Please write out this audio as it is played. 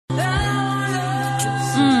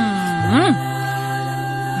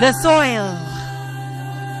The soil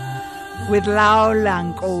with Laula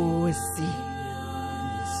Nkosi.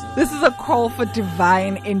 This is a call for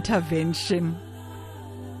divine intervention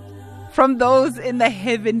from those in the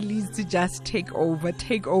heavenlies to just take over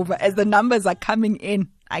as the numbers are coming in.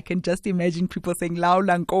 I can just imagine people saying,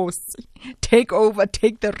 Laula Nkosi, take over,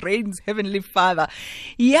 take the reins, Heavenly Father.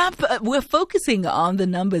 Yep, we're focusing on the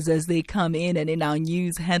numbers as they come in, and in our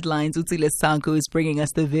news headlines, Utsile Sanko is bringing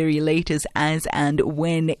us the very latest as and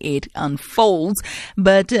when it unfolds.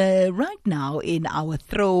 But right now, in our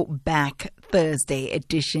Throwback Thursday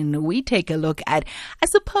edition, we take a look at, I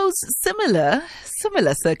suppose, similar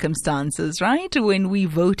circumstances, right? When we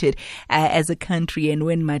voted as a country and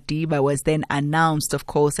when Madiba was then announced, of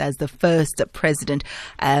course, as the first president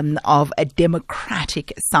of a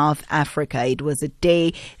democratic South Africa. It was a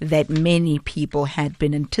day that many people had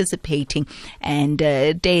been anticipating, and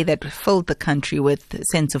a day that filled the country with a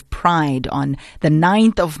sense of pride. On the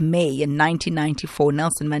 9th of May in 1994,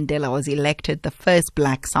 Nelson Mandela was elected the first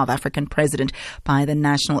black South African president by the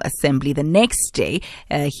National Assembly. The next day,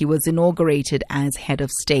 he was inaugurated as head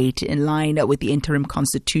of state. In line with the interim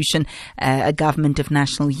constitution, a government of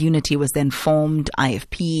national unity was then formed.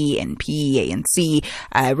 IFP, NP, ANC,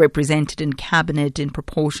 represented in cabinet in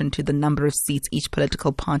proportion to the number of seats each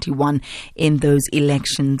political party won in those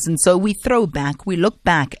elections. And so we look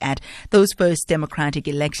back at those first democratic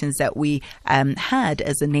elections that we had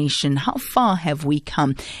as a nation. How far have we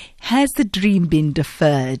come? Has the dream been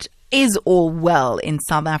deferred? Is all well in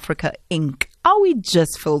South Africa, Inc.? Are we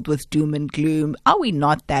just filled with doom and gloom? Are we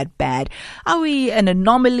not that bad? Are we an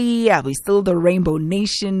anomaly? Are we still the rainbow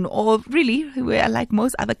nation? Or really, we are like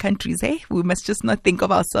most other countries, eh? We must just not think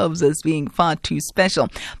of ourselves as being far too special.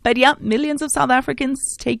 But yeah, millions of South Africans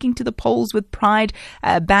taking to the polls with pride.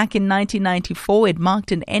 Back in 1994, it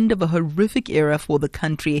marked an end of a horrific era for the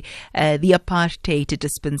country, the apartheid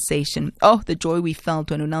dispensation. Oh, the joy we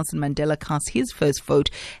felt when Nelson Mandela cast his first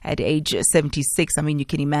vote at age 76. I mean, you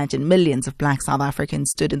can imagine millions of black South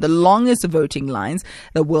Africans stood in the longest voting lines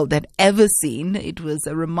the world had ever seen. It was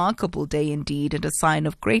a remarkable day indeed, and a sign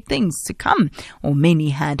of great things to come, or many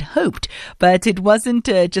had hoped. But it wasn't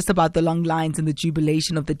just about the long lines and the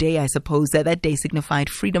jubilation of the day, I suppose. That day signified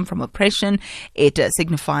freedom from oppression. It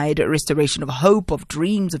signified a restoration of hope, of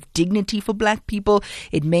dreams, of dignity for black people.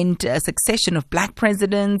 It meant a succession of black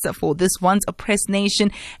presidents for this once oppressed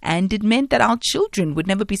nation, and it meant that our children would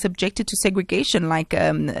never be subjected to segregation like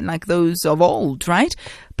those of old, right?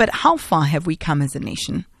 But how far have we come as a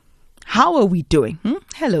nation? How are we doing?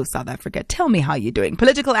 Hello, South Africa. Tell me how you're doing.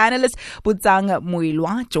 Political analyst Botsang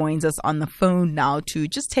Moiloa joins us on the phone now to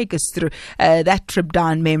just take us through that trip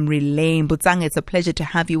down memory lane. Botsang, it's a pleasure to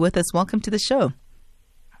have you with us. Welcome to the show.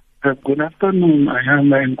 Good afternoon,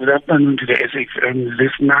 Ayanda, and good afternoon to the SXM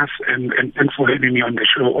listeners, and thanks for having me on the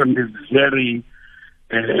show on this very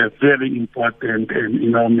important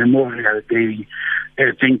and memorial day,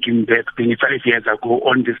 thinking that 25 years ago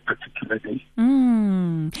on this particular day.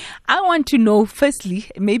 I want to know, firstly,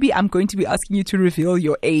 maybe I'm going to be asking you to reveal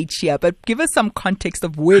your age here, but give us some context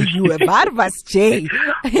of where you were. Varvas J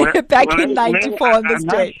back in 94 on this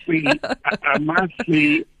day. I must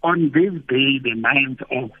say, on this day, the 9th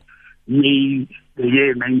of May, the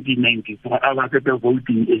year 1994, I was at the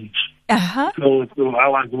voting age. So I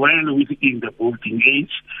was well within the voting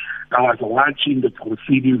age. I was watching the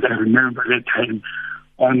proceedings. I remember that time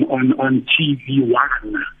on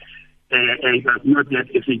TV1. It was not yet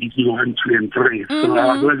SABC 1, 2, and 3. So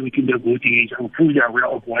I was well within the voting age. I'm fully aware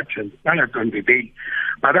of what transpired on the day.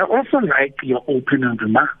 But I also like your opening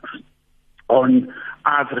remarks on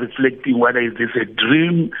us reflecting whether is this a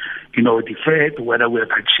dream, deferred, whether we have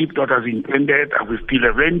achieved what was intended, are we still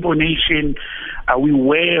a rainbow nation, are we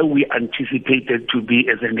where we anticipated to be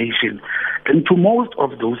as a nation? And to most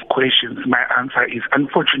of those questions, my answer is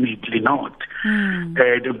unfortunately not.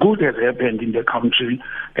 The good has happened in the country,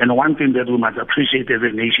 and one thing that we must appreciate as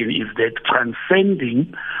a nation is that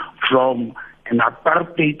transcending from an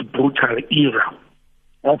apartheid brutal era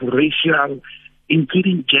of racial,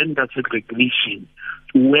 including gender segregation,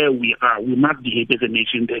 where we are, we must behave as a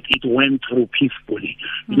nation that it went through peacefully.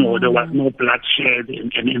 There was no bloodshed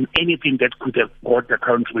and anything that could have brought the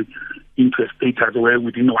country into a status where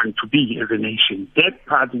we didn't want to be as a nation. That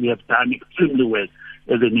part we have done extremely well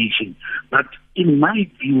as a nation. But in my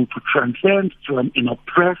view, to transcend from an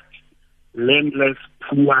oppressed, landless,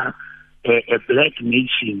 poor, a black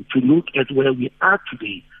nation, to look at where we are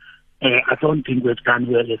today, I don't think we've done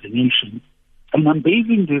well as a nation. And I'm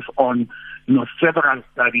basing this on several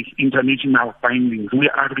studies, international findings. We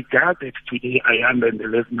are regarded today, Ayanda and the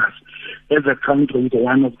listeners, as a country with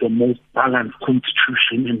one of the most balanced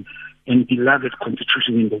constitution and beloved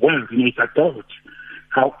constitution in the world. It's adored.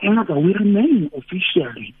 However, we remain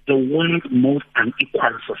officially the world's most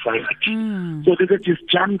unequal society. So there's this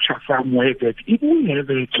juncture somewhere that if we have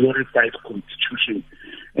a glorified constitution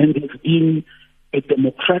and there's been a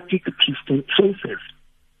democratic peaceful process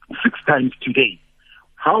 6 times today,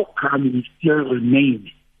 how come we still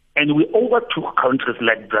remain? And we overtook countries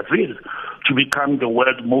like Brazil to become the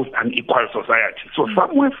world's most unequal society. So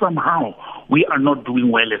somewhere, somehow, we are not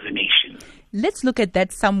doing well as a nation. Let's look at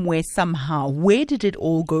that somewhere, somehow. Where did it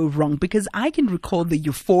all go wrong? Because I can recall the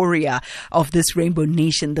euphoria of this Rainbow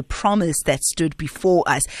Nation, the promise that stood before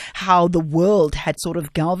us, how the world had sort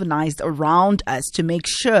of galvanized around us to make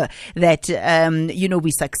sure that,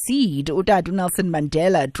 we succeed. Udadu Nelson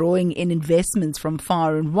Mandela drawing in investments from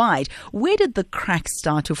far and wide. Where did the cracks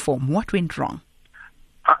start to form? What went wrong?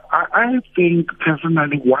 I think,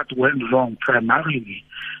 personally, what went wrong primarily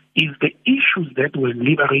is the issues that were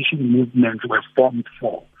liberation movements were formed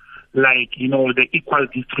for, like, the equal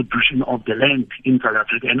distribution of the land in South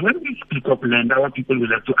Africa. And when we speak of land, our people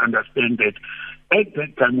will have to understand that at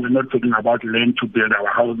that time we're not talking about land to build our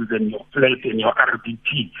houses and your flat and your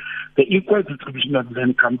RBT. The equal distribution of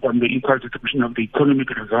land comes from the equal distribution of the economic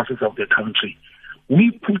resources of the country.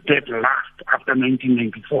 We put that last after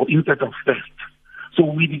 1994 instead of first. So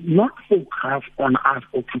we did not focus on us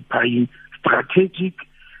occupying strategic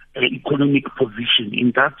economic position,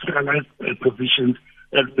 industrialized positions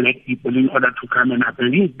as black people in order to come and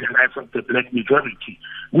uplift the lives of the black majority.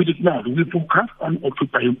 We did not. We focused on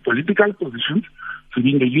occupying political positions, to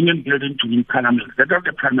be in the union building, to be in parliament. That was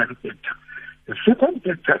the primary factor. The second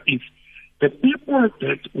factor is the people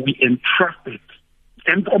that we entrusted,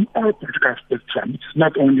 and from all political spectrum, it's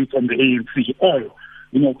not only from the ANC, all,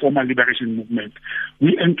 former liberation movement,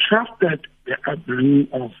 we entrusted the upbringing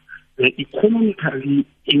of the economically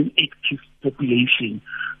inactive population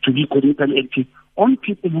to be economically active on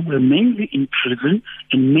people who were mainly in prison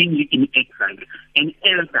and mainly in exile, and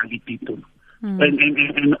elderly people.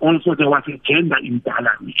 And also there was a gender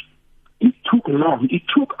imbalance. It took long. It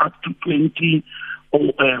took up to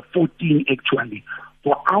 2014 actually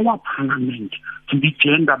for our parliament to be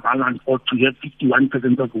gender balanced or to have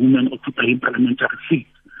 51% of women occupying parliamentary seats.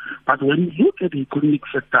 But when you look at the economic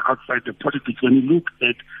sector outside the politics, when you look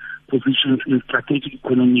at positions in strategic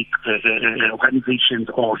economic organizations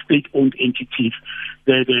or state-owned entities,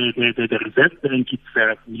 the Reserve Bank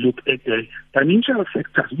itself, we look at the financial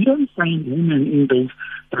sectors, we don't find women in those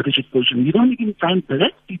strategic positions. We don't even find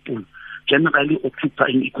black people generally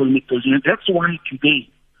occupying economic positions. That's why today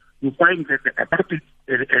you find that the apartheid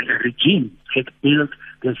regime had built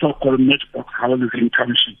the so-called matchbox houses in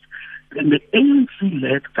townships. And the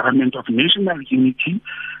ANC-led government of national unity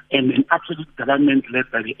and an absolute government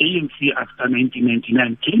led by the ANC after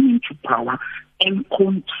 1999 came into power and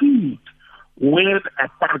continued where the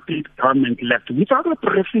apartheid government left, without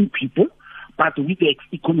oppressing people, but with the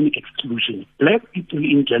economic exclusion. Black people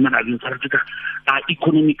in general in South Africa are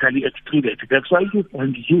economically excluded. That's why you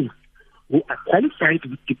find youth who are qualified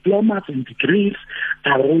with diplomas and degrees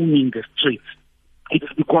are roaming the streets.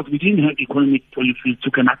 It's because we didn't have economic policies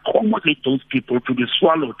to can accommodate those people to be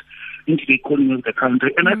swallowed into the economy of the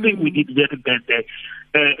country. And I think we did very bad there.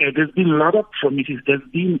 There's been a lot of promises.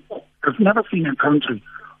 I've never seen a country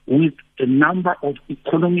with a number of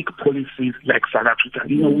economic policies like South Africa.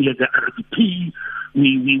 We have the RDP,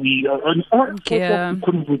 we on all sorts of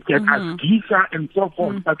economic that as visa and so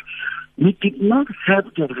forth. But we did not have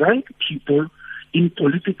the right people in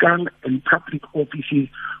political and public offices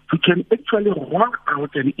who can actually roll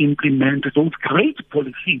out and implement those great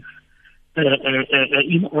policies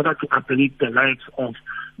in order to uplift the lives of,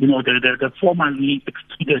 the formerly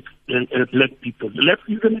excluded black people. Let's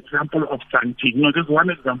use an example of Sandton. There's one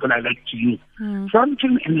example I like to use.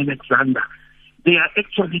 Sandton and Alexander, they are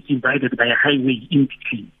actually divided by a highway in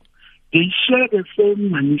between. They share the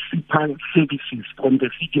same municipal services from the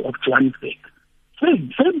city of Johannesburg.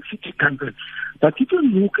 Same city council. But if you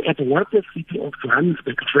look at what the city of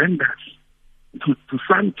Johannesburg renders to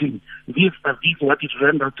something, this what it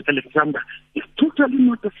renders to Alexander, it's totally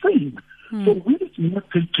not the same. So we did not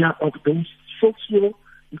take care of those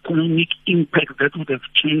socio-economic impacts that would have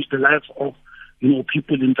changed the lives of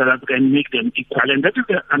people in South Africa and make them equal. And that is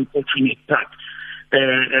the unfortunate part.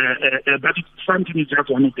 But something is just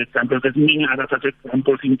one of the examples. There's many other such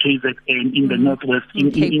examples in KZN, in the Northwest,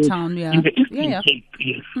 in Cape Town, in the Eastern Cape,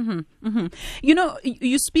 yes. You know,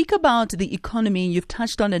 you speak about the economy, you've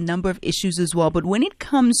touched on a number of issues as well, but when it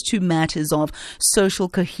comes to matters of social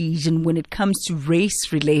cohesion, when it comes to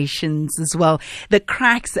race relations as well, the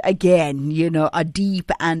cracks again, you know, are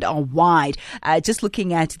deep and are wide. Just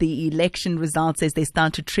looking at the election results as they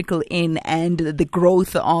start to trickle in, and the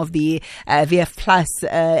growth of the VF Plus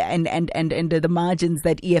and the margins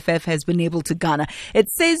that EFF has been able to garner, it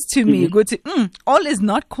says to me, all is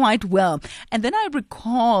not quite well. And then I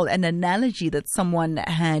recall an analogy that someone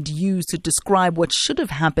had used to describe what should have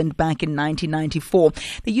happened back in 1994.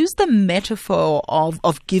 They used the metaphor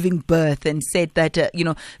of giving birth and said that,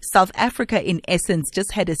 South Africa in essence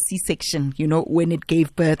just had a C-section, when it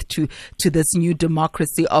gave birth to this new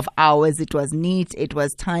democracy of ours. It was neat, it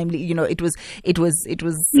was timely, it was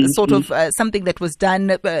sort of something that was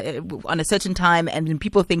done on a certain time, and then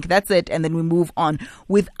people think that's it, and then we move on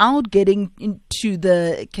without getting into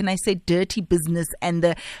the, can I say, dirty business and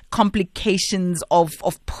the complications of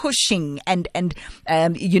pushing and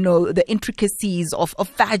the intricacies of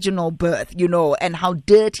vaginal birth, and how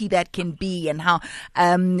dirty that can be, and how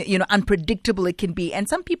unpredictable it can be. And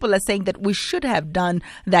some people are saying that we should have done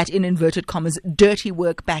that, in inverted commas, dirty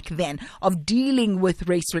work back then, of dealing with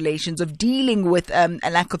race relations, of dealing with a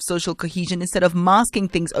lack of social cohesion, instead of masking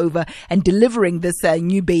things over and delivering this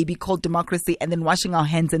new baby called democracy, and then washing our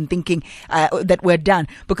hands and thinking that we're done.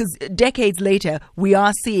 Because decades later, we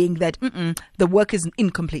are seeing that the work is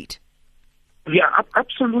incomplete. Yeah,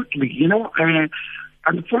 absolutely.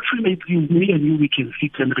 Unfortunately, me and you, we can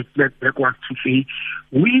sit and reflect backwards to say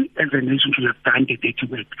we as a nation should have done the dirty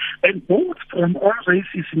work. And both from all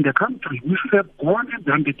races in the country, we should have gone and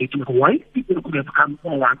done the dirty work. White people could have come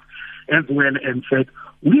forward as well and said,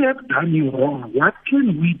 we have done you wrong. What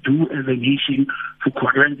can we do as a nation to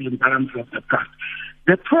correct the imbalance of the past?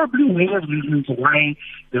 There probably were reasons why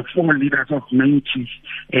the four leaders of 90s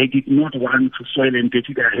did not want to soil and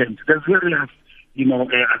dirty their hands. There's various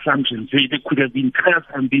assumptions. They could have been tired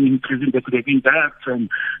from being in prison. They could have been tired from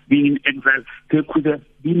being in exile. They could have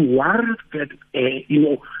been worried that,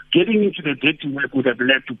 getting into the dirty work would have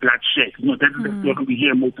led to bloodshed. That is the story we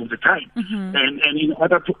hear most of the time. And in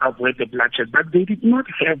order to avoid the bloodshed, but they did not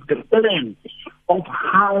have the plan of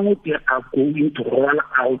how they are going to roll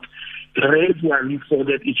out gradually so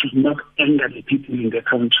that it should not anger the people in the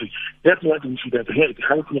country. That's what we should have had,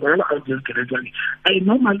 how to roll out this gradually. I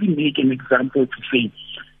normally make an example to say,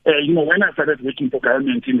 when I started working for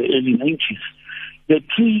government in the early 90s, the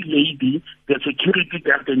tea lady, the security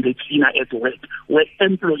guard, and the cleaner at work were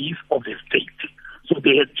employees of the state. So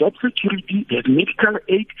they had job security, they had medical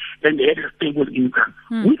aid, and they had a stable income.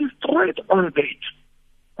 We destroyed all that.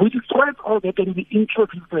 We destroyed all that, and we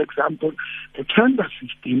introduced, for example, a tender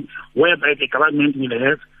system whereby the government will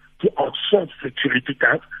have to outsource security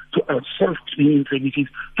guards, to outsource cleaning services,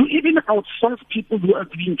 to even outsource people who are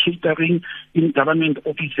doing catering in government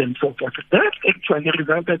offices and so forth. That actually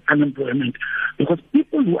resulted in unemployment, because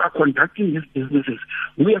people who are conducting these businesses,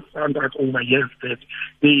 we have found out over years that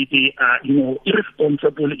they are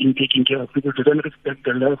irresponsible in taking care of people. They don't respect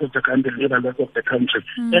the laws of the country, the labor laws of the country.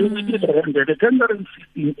 And we did wrong that the tendering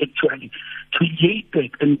system actually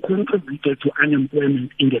created and contributed to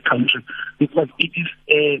unemployment in the country, because it is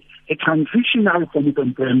a transitional form of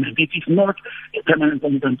employment. It is not a permanent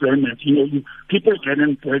form of employment. People get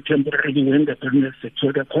employed temporarily when the business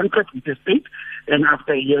secure the contract with the state, and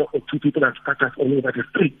after a year or two, people are scattered all over the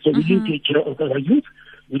street. So we didn't take care of our youth.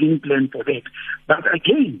 We didn't plan for that. But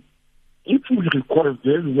again, if we recall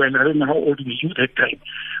very well, I don't know how old we were that time,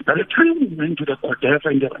 by the time we went to the CODEF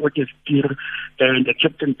and the Otistir and the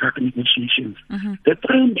Captain Park negotiations, the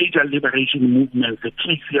three major liberation movements, the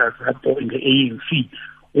KCR, and the ANC,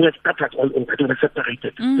 were scattered all over. They were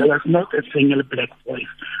separated. There was not a single black voice.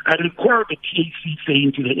 I recall the TAC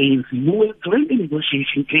saying to the ANC, we will join the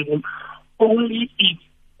negotiation table only if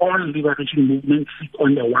all liberation movements sit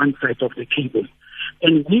on the one side of the table.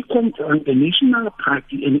 And we confront the National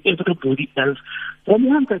Party and everybody else from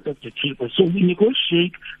one side of the table. So we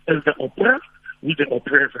negotiate as the oppressed with the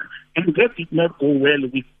oppressor. And that did not go well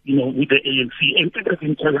with the ANC. And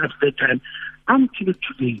everything collapsed that time until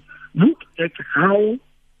today. Look at how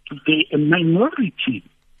today a minority,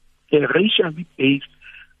 a racially based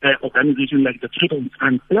organization like the Freedom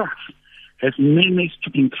Fund Plus has managed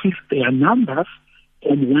to increase their numbers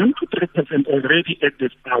from 1 to 3% already at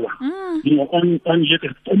this hour. From 1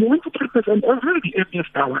 to 3% already at this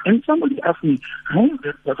hour. And somebody asked me, how is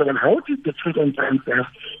that possible? How did the Freedom Fund Plus,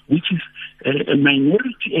 which is a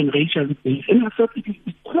minority and racially based, and I said it is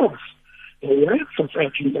because the white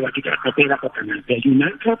society in South Africa, they're organized. They're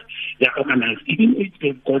united, they're organized. Even if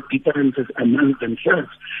they've got differences among themselves,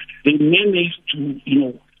 they manage to,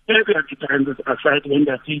 set their differences aside when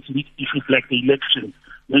they're faced with issues like the election,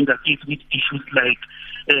 when they're faced with issues like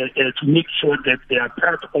to make sure that they are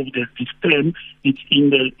part of the system. It's in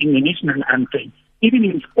the national anthem. Even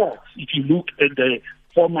in sports, if you look at the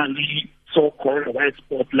formerly so-called white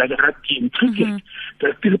sports like rugby and cricket,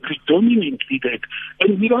 they're still predominantly that.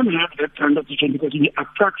 And we don't have that transition because we are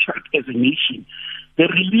fractured as a nation. The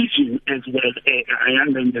religion as well, I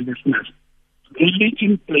understand the listeners,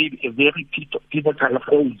 religion played a very pivotal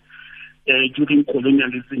role during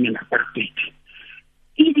colonialism and apartheid.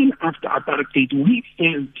 Even after apartheid, we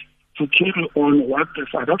failed to carry on what the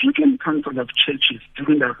South African Council of Churches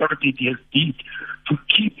during the apartheid years did to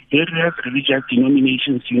keep various religious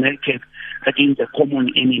denominations united against the common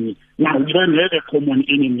enemy. Now, we don't have a common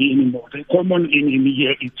enemy anymore. The common enemy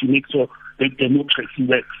here is to make sure that democracy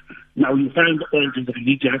works. Now, you find all these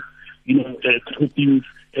religious, groupings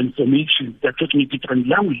and formations that are talking a different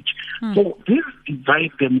language. So this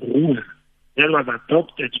divide and rule that was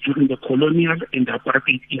adopted during the colonial and the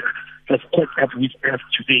apartheid era has caught up with us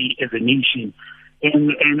today as a nation.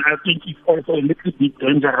 And I think it's also a little bit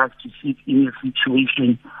dangerous to sit in a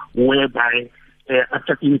situation whereby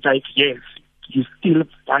after 25 years, you still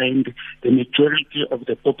find the majority of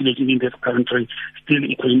the population in this country still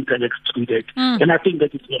economically excluded. And I think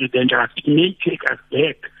that is very dangerous. It may take us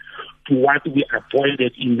back to what we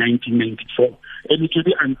avoided in 1994. And it will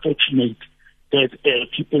be unfortunate that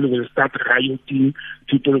people will start rioting,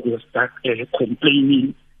 people will start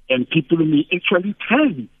complaining, and people may actually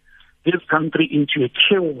turn this country into a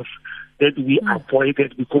chaos that we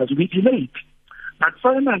avoided because we delayed. But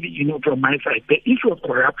finally, from my side, the issue of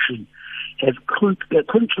corruption has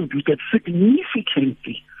contributed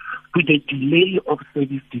significantly to the delay of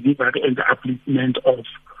service delivery and the upliftment of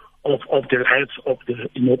the rights of the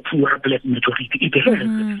poor black majority. It has.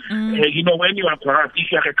 When you are corrupt,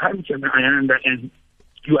 if you are a councillor and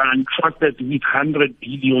you are entrusted with 100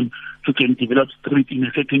 billion to can develop street in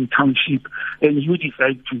a certain township, and you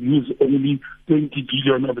decide to use only 20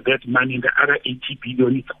 billion of that money, and the other 80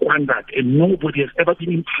 billion is squandered, and nobody has ever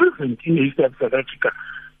been imprisoned in the history of South Africa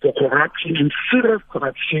for corruption and serious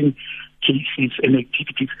corruption cases and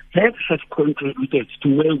activities. That has contributed to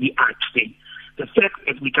where we are today. The fact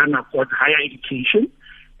that we can afford higher education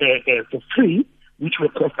for free, which will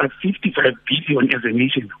cost us 55 billion as a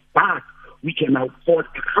nation, but we can afford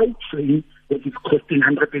health training that is costing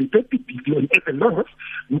 130 billion at a loss.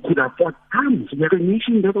 We could afford arms. We're a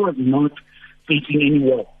nation that was not facing any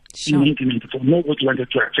war in 1994. Nobody wanted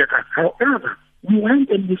to attack us. However, we went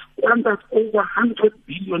and we squandered over 100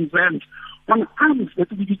 billion rand on arms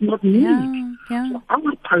that we did not need. So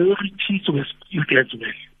our priorities were skewed as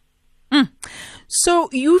well. So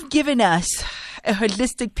you've given us a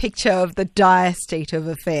holistic picture of the dire state of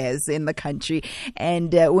affairs in the country.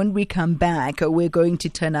 And when we come back, we're going to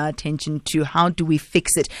turn our attention to how do we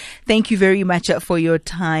fix it. Thank you very much for your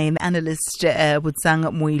time, Analyst Botsang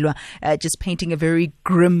Moiloa, just painting a very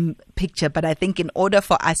grim picture. But I think in order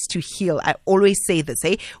for us to heal, I always say this,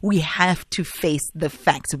 we have to face the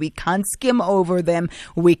facts. We can't skim over them.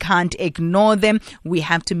 We can't ignore them. We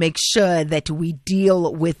have to make sure that we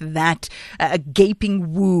deal with that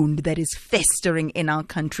gaping wound that is festering in our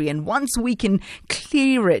country. And once we can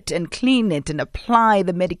clear it and clean it and apply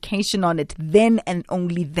the medication on it, then and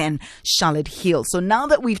only then shall it heal. So now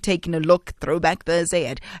that we've taken a look, Throwback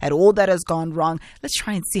Thursday, at all that has gone wrong, let's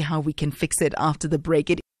try and see how we can fix it after the break.